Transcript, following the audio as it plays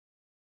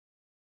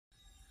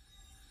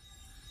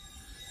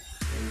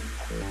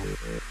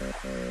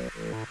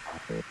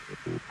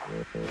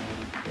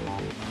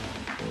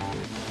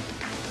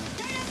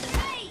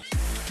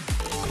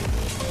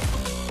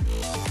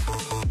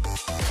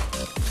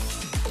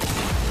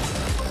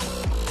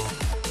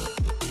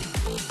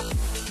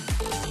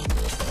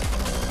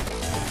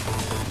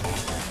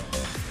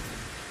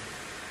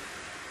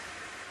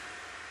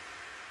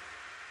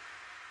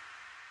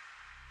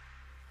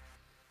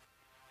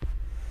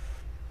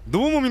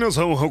どうも皆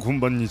さんおはこん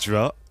ばんにち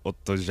は、おっ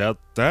とじゃっ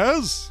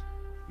たす。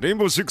レイン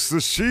ボーシック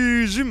スシ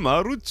ージ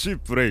マルチ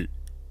プレイ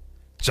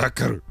ジャッ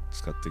カル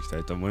使っていきた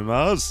いと思い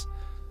ます。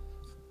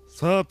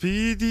さあ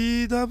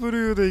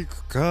PDW でい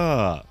く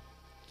か、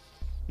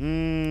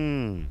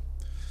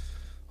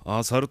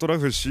アサルトライ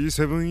フル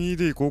C7E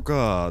でいこう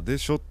か。で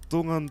ショッ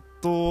トガン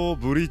と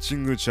ブリーチ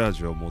ングチャー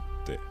ジを持っ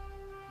て、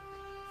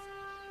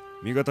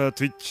味方は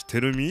Twitch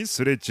テルミ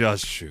スレッジアッ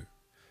シュ。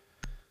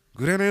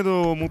グレネー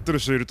ドを持ってる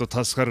人いると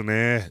助かる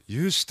ね。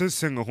有刺鉄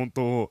線が本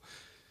当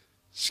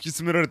敷き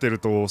詰められている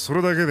とそ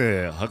れだけ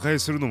で破壊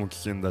するのも危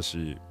険だ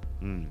し、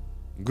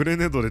グレ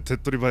ネードで手っ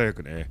取り早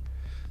くね。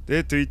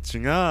で Twitch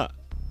が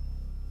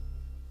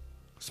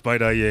スパイ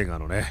ダーイエーガー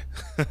のね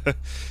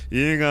イ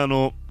エーガー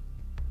の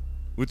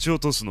撃ち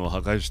落とすのを破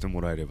壊しても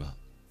らえれば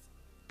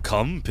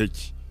完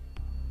璧。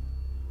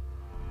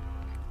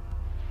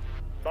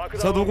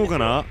さあどこか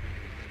な。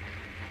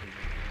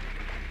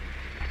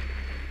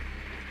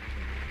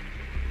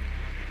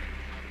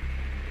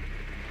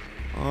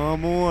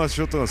もう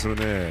足音がする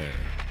ね。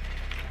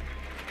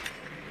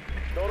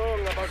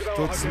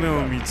一つ目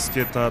を見つ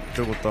けたっ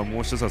てことはも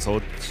う一つはそ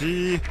っ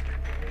ち。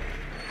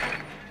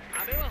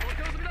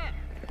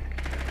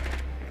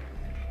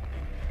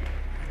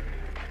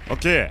オッ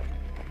ケーっ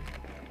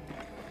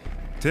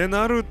て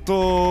なる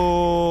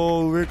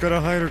と上か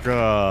ら入る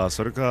か、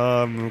それ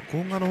か向こ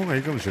う側の方がい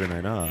いかもしれな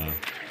いな。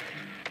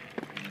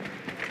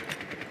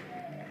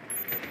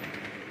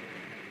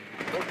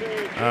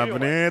危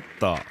ねえっ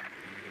と。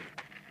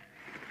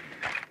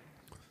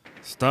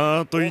ス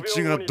タート位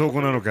置がどこ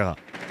なのか。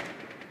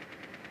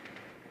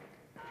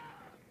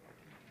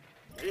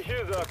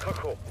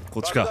こ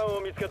っちか。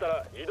よ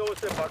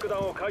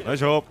い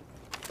しょ。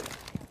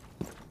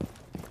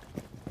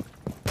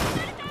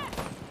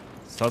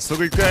早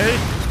速行くかい。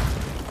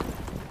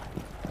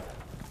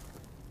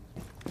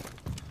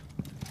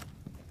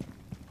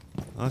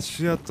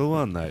足跡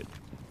はない。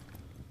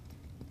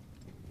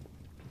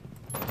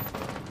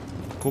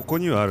ここ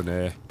にはある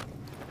ね。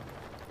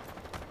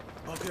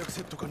爆薬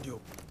セット完了。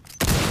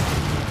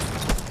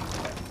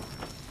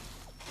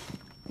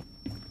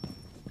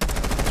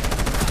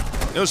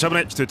よし危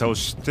ない。一人倒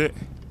して、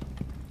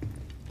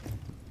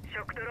シ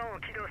ョックドローンを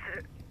起動す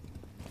る。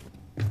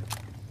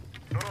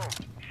ドローン使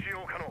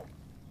用可能。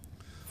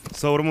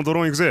さあ俺もド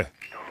ローン行くぜ。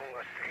ドローン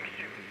が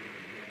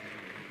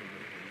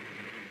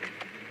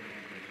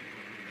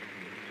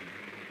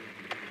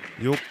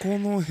出撃中。横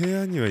の部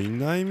屋にはい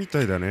ないみ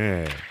たいだ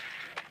ね。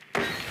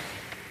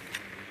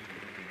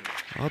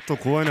あと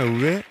怖いな、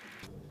上。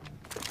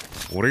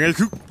俺が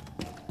行く。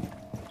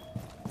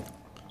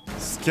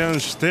スキャ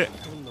ンして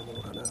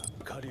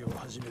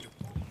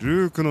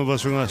ルークの場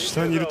所が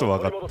下にいると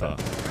分かった。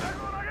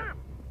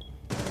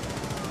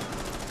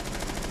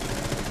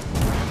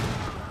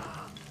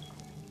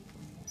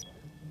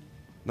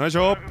ナイスシ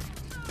ョッ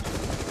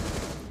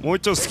ト。もう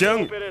一丁スキャ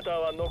ン。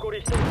残り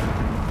一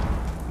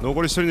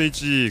人の位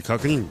置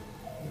確認。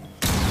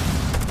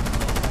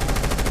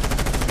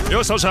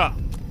よし倒した。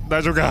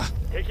大丈夫か。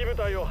敵部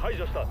隊を排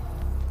除した。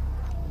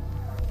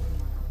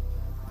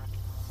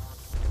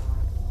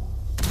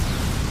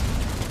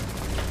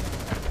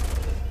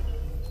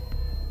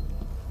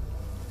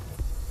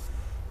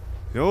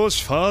よ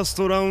しファース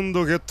トラウン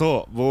ドゲッ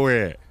ト。防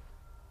衛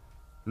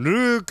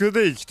ルーク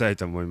でいきたい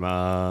と思い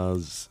ま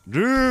す。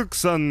ルーク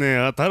さんね、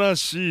新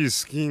しい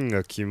スキン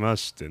が来ま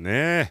して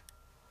ね、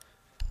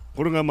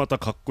これがまた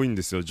かっこいいん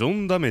ですよ。ジョ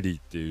ン・ダメリー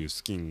っていう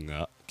スキン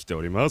が来て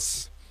おりま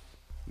す。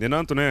で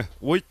なんとね、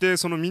置いて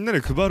そのみんな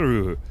に配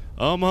る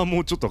アーマー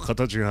もちょっと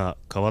形が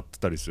変わって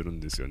たりするん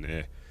ですよ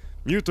ね。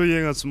ミュートイ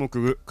エガースモー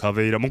ク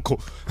壁イラモンコ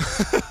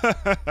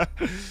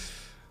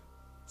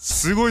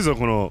すごいぞ、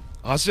この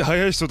足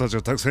速い人たち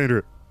がたくさんい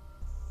る。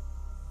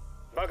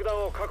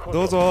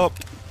どうぞ。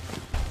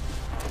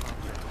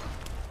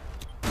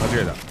間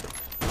違えた。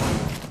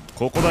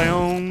ここだ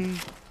よーん。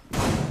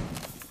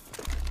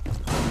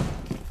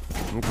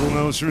向こう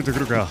側を閉めてく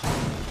るか。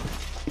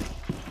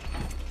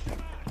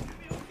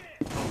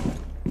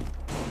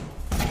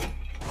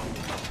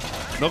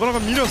なかなか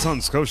ミラさ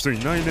ん使う人い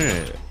ない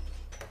ね。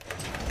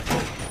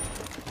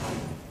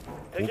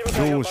補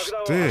強し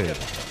て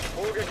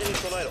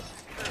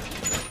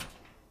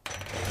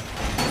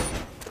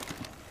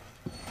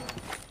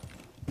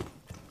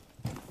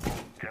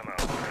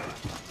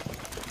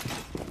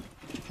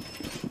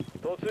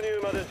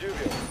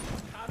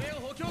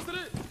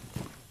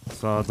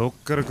さあどっ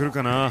から来る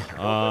かな。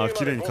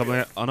綺麗に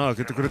壁穴開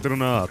けてくれてる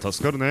な。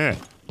助かるね。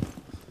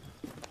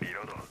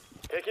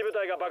敵部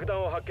隊が爆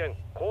弾を発見。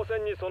交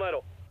戦に備え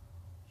ろ。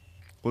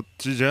こっ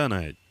ちじゃ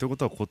ないってこ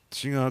とはこっ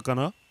ち側か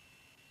な。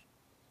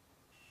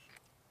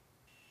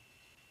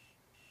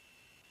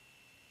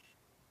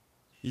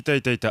いた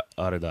いたいた、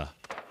あれだ。っ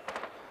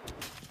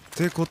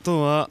てこ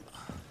とは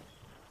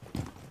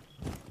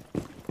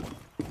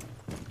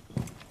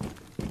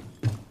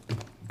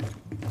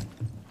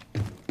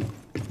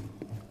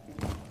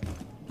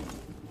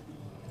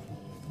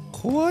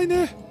怖い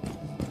ね。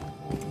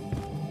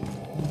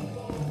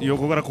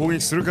横から攻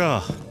撃する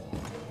か。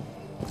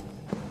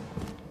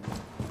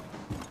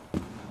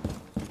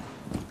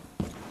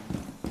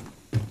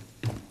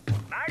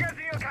マガ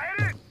ジンを変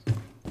え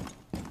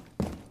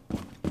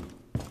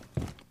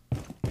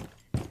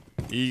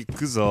る。行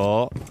く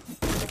ぞ。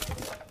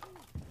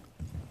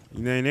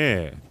いない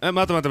ね。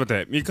待って待って待っ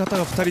て、味方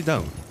が2人ダ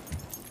ウン。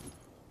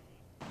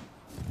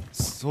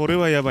それ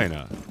はやばい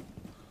な。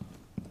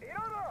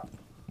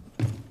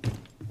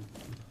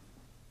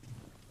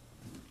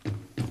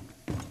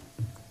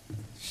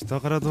下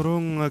からドロー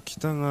ンが来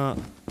たが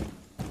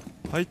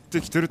入っ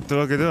てきてるって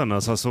わけではな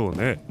さそう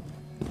ね。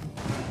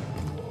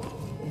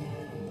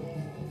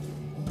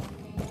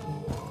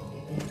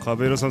カ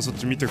ベラさんそっ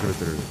ち見てくれ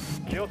てる。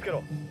気をつけ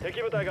ろ。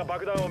敵部隊が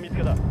爆弾を見つ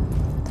けた。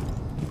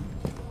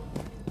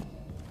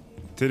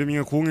テレミ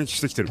が攻撃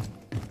してきてる。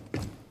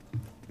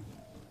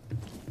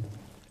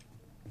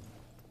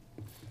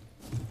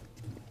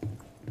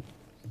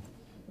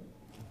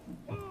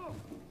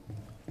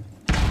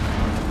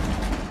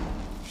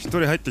一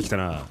人入ってきた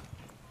な。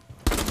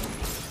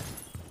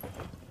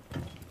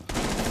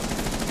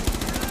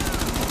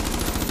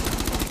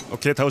オッ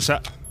ケー、倒し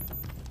た。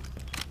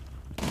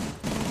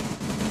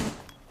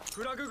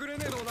フラググレ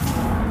ネードを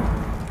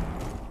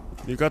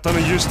味方の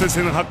有刺鉄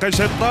線の破壊し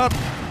ちゃった。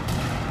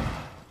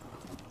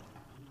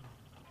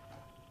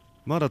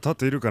まだ立っ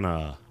ているか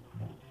な。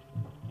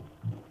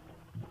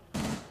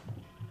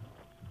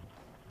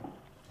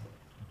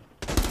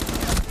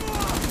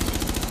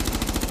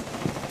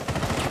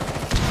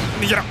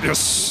逃げろ。よ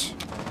し、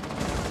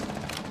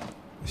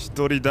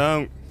一人ダ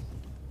ウン。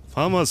フ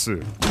ァマス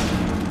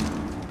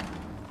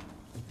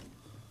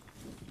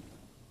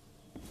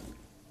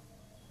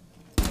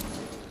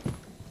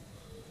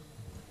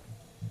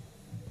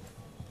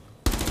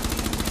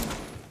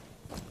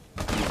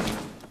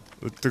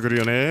撃ってくる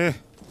よね。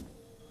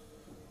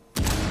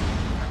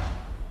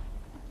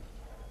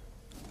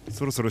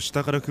そろそろ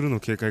下から来るの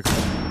警戒か。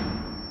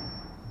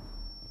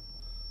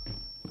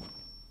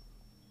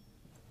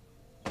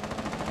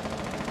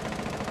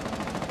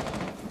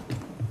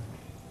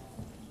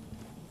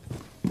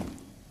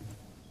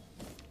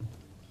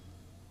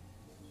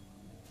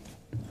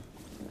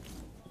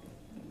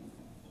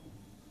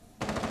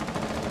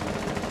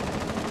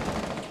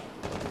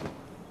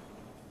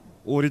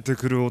降りて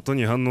くる音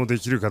に反応で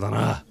きるかだ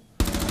な。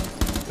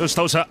よし、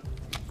倒した。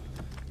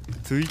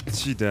トゥイッ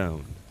チダウ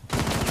ン。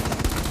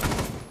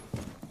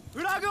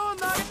フラグを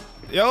投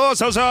げ。よーし、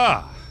倒し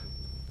た。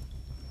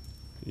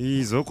い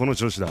いぞ、この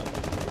調子だ。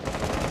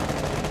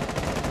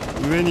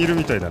上にいる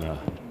みたいだな。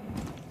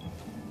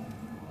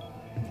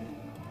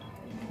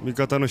味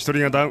方の一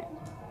人がダウン。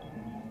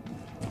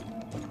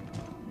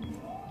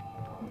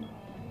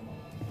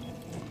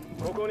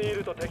ここにい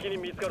ると敵に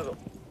見つかるぞ。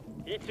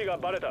位置が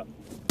バレた。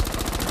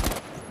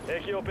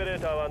敵オペレー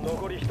ターは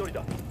残り一人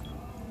だ。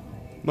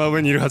真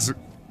上にいるはず。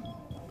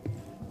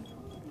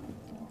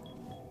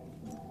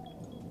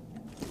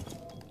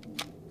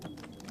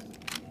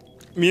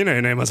見えない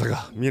よね、まさ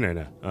か。見えない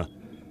な。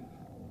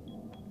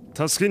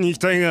助けに行き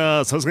たい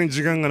が、さすがに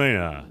時間がない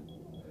な。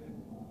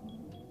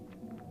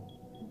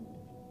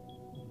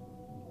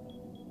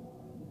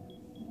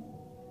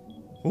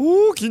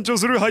おお、緊張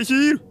する。ハイヒ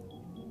ール。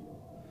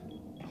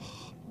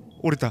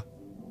折れた。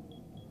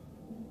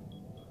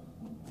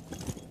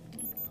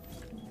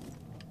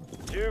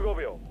15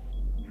秒。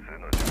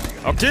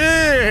オッケ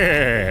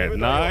ー、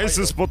ナイ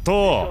ススポッ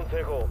ト。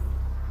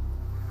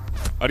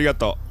ありが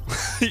と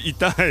う。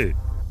痛い。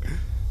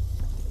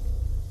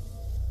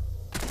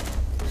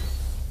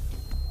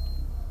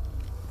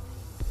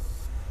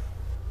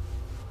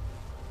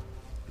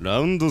ラ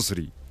ウンド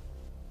3。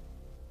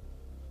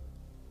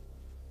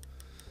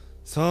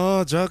さ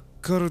あ、ジャッ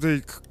カルで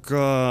行く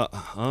か。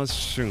アッ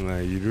シュが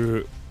い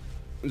る。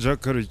ジャッ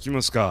カル行き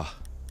ますか。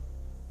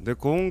で、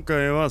今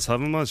回はサ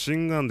ブマシ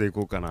ンガンで行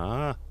こうか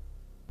な。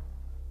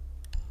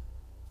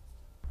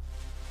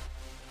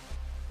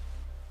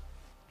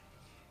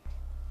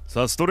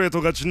さあ、ストレート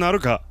勝ちになる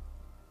か。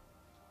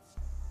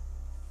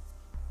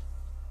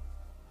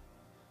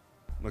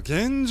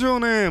現状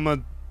ね、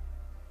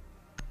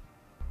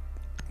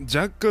ジ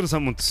ャッカルさ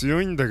んも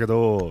強いんだけ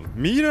ど、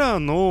ミラー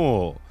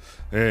の、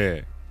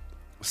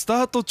ス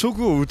タート直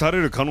後打た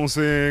れる可能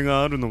性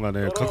があるのが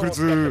ね、確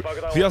率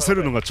増やせ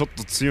るのがちょっ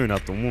と強いな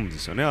と思うんで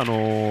すよね。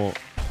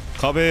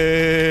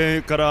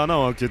壁から穴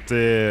を開け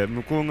て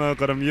向こう側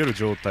から見える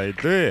状態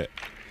で、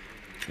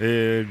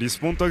リス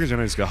ポンってわけじゃ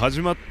ないですけど、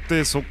始まっ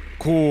て速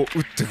攻打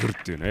ってくる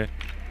っていうね。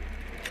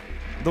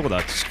どこ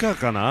だ、地下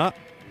かな。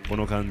こ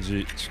の感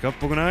じ地下っ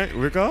ぽくない？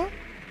上か？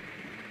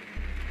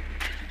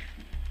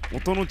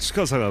音の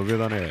近さが上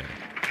だね。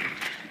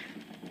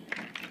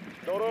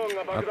ドローン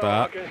が爆弾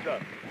をあった。発見した。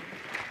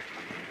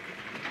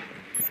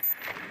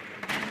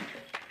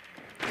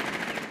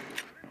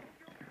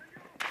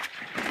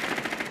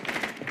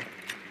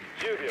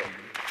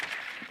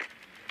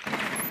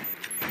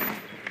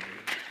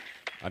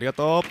ありが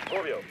と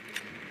5秒。う。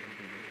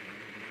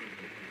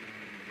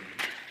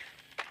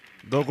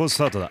どこス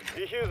タートだ。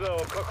ディフューザーを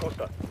確保し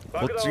た。こ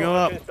っち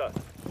側。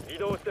移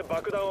動して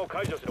爆弾を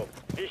解除しろ。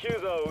ディフュ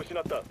ーザーを失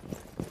った。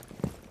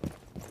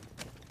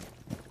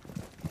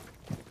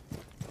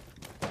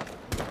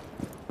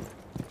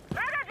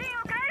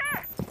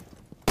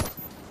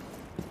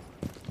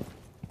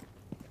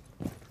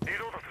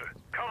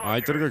空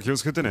いてるから気を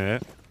つけてね。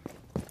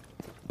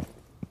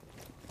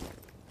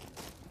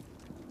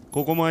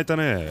ここも空いた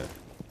ね。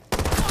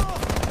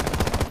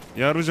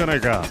やるじゃな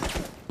いか。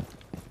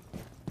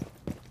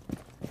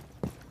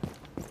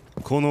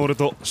この俺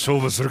と勝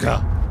負する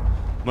か。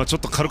まあちょ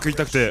っと軽く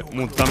痛くてもうダ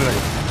メだけ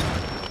ど。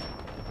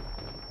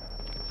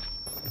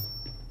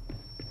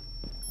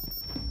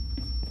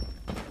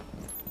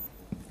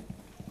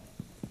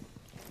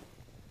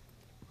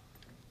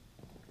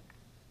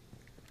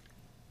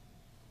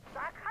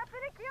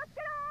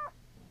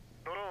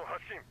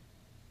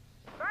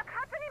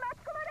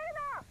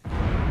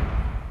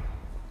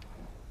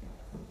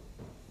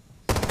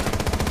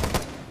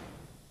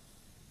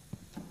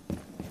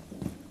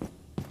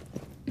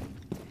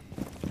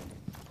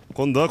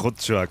今度はこっ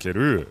ちを開け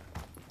る。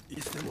い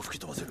つでも吹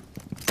き飛ばせる。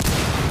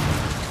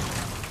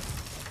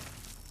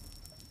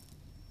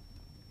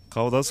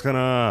顔出すか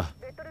な。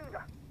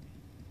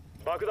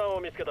爆弾を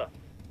見つけた。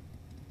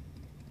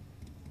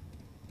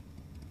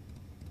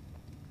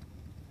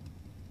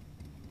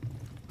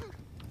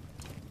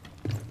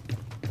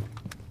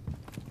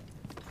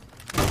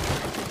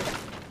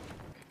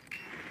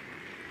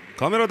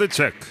カメラで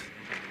チェック。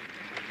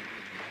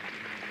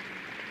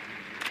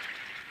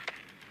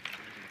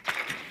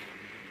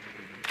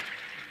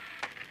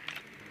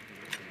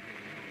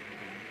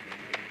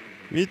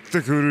見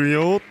てくる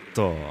よっ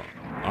と。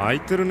空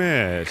いてる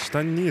ね。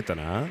下に逃げた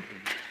な。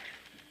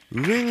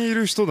上にい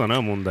る人だ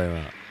な、問題は。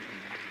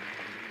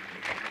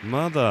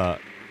まだ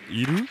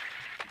いる？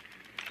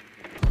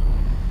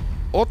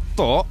おっ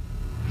と、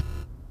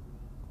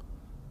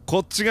こ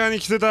っち側に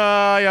来て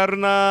た。やる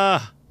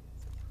な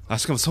あ。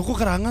しかもそこ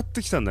から上がっ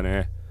てきたんだ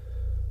ね。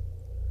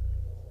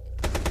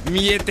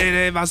見え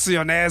てます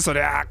よね、そ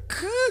りゃ。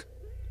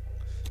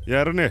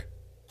やるね。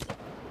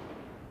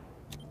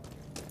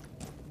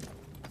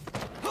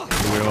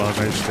上を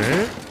破壊して。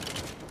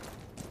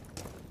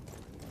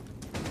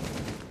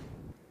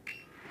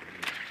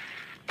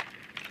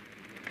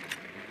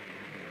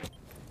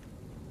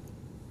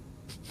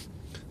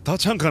ター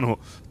チャ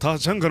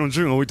ンカの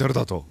銃が置いてある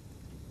だと。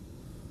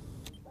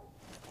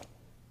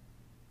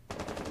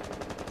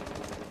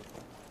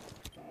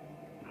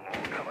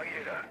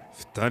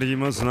2人い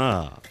ます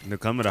な。で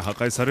カメラ破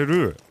壊され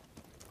る。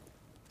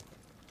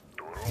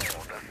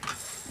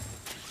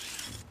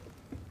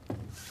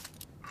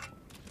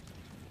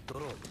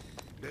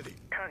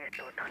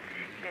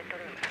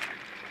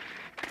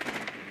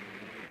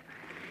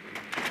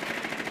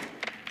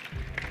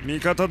味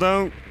方ダ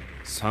ウン。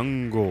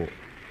3-5。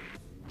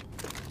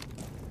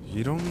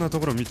いろんなと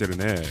ころ見てる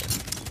ね。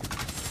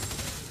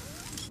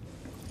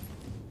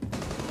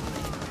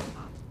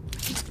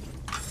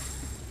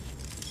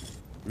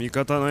味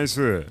方ナイ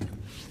ス。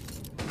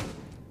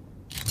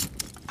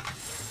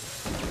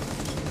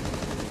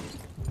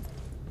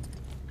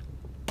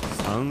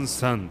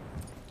3-3。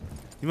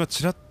今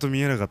チラッと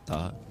見えなかっ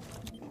た。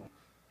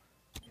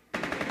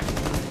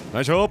ナ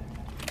イス。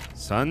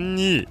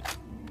3-2。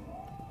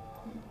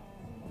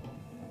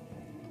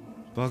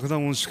爆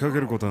弾を仕掛け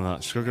るとか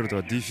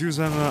ディフュー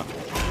ザーが、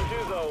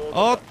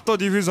おっと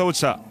ディフューザー落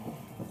ちた。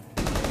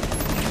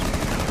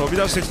飛び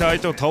出してきた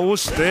相手を倒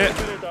して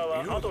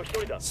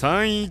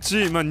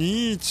3-1、まあ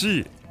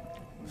2-1。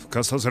復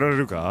活させられ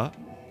るか。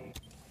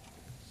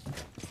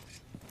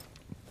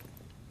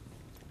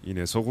いい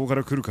ね。そこか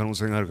ら来る可能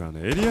性があるから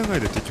ね。エリア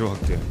外で敵を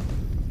発見。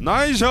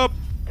ナイスショッ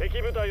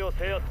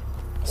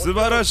ト。素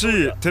晴らし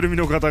い。テレビ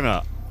の方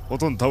がほ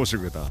とんど倒して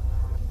くれた。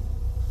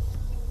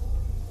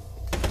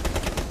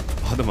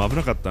でも危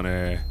なかった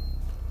ね。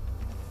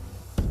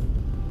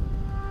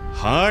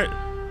は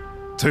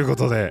い、というこ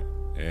とで、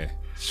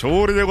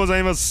勝利でござ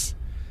います。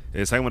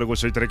最後までご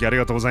視聴いただきあり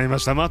がとうございま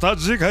した。また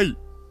次回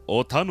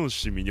お楽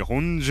しみに。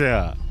ほんじ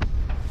ゃ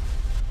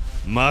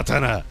また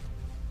な。